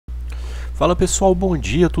Fala pessoal, bom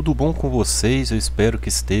dia, tudo bom com vocês? Eu espero que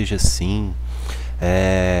esteja sim.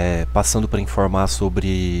 Passando para informar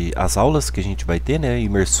sobre as aulas que a gente vai ter, né?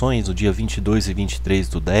 Imersões no dia 22 e 23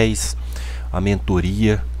 do 10, a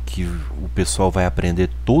mentoria que o pessoal vai aprender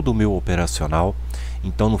todo o meu operacional.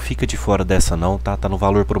 Então não fica de fora dessa não, tá? Tá no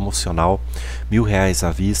valor promocional, R$1.000 à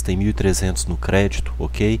vista e 1.300 no crédito,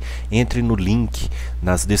 ok? Entre no link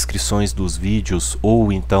nas descrições dos vídeos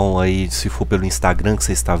ou então aí se for pelo Instagram que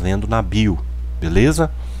você está vendo na bio, beleza?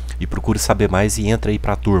 E procure saber mais e entra aí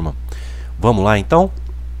para a turma. Vamos lá então?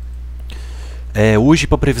 Hoje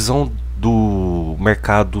para previsão do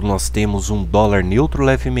mercado nós temos um dólar neutro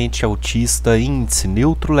levemente altista, índice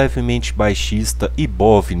neutro levemente baixista e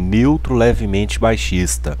BOV neutro levemente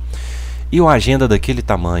baixista. E uma agenda daquele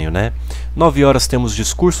tamanho, né? 9 horas temos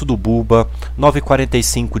discurso do Buba,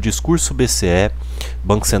 9h45 discurso BCE,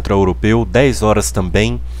 Banco Central Europeu, 10 horas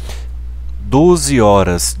também. 12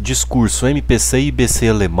 horas, discurso MPC e IBC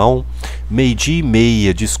alemão, meio-dia e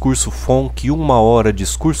meia, discurso FONC, 1 hora,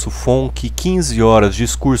 discurso FONC, 15 horas,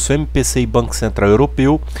 discurso MPC e Banco Central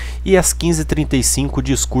Europeu e às 15h35,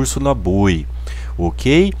 discurso na BOE.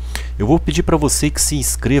 Ok? Eu vou pedir para você que se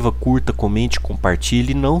inscreva, curta, comente,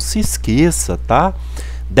 compartilhe e não se esqueça, tá?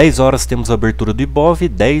 10 horas temos a abertura do Ibov,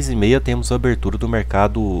 10h30 temos a abertura do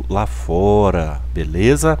mercado lá fora,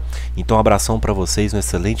 beleza? Então um abração para vocês, uma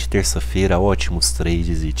excelente terça-feira, ótimos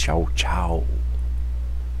trades e tchau, tchau!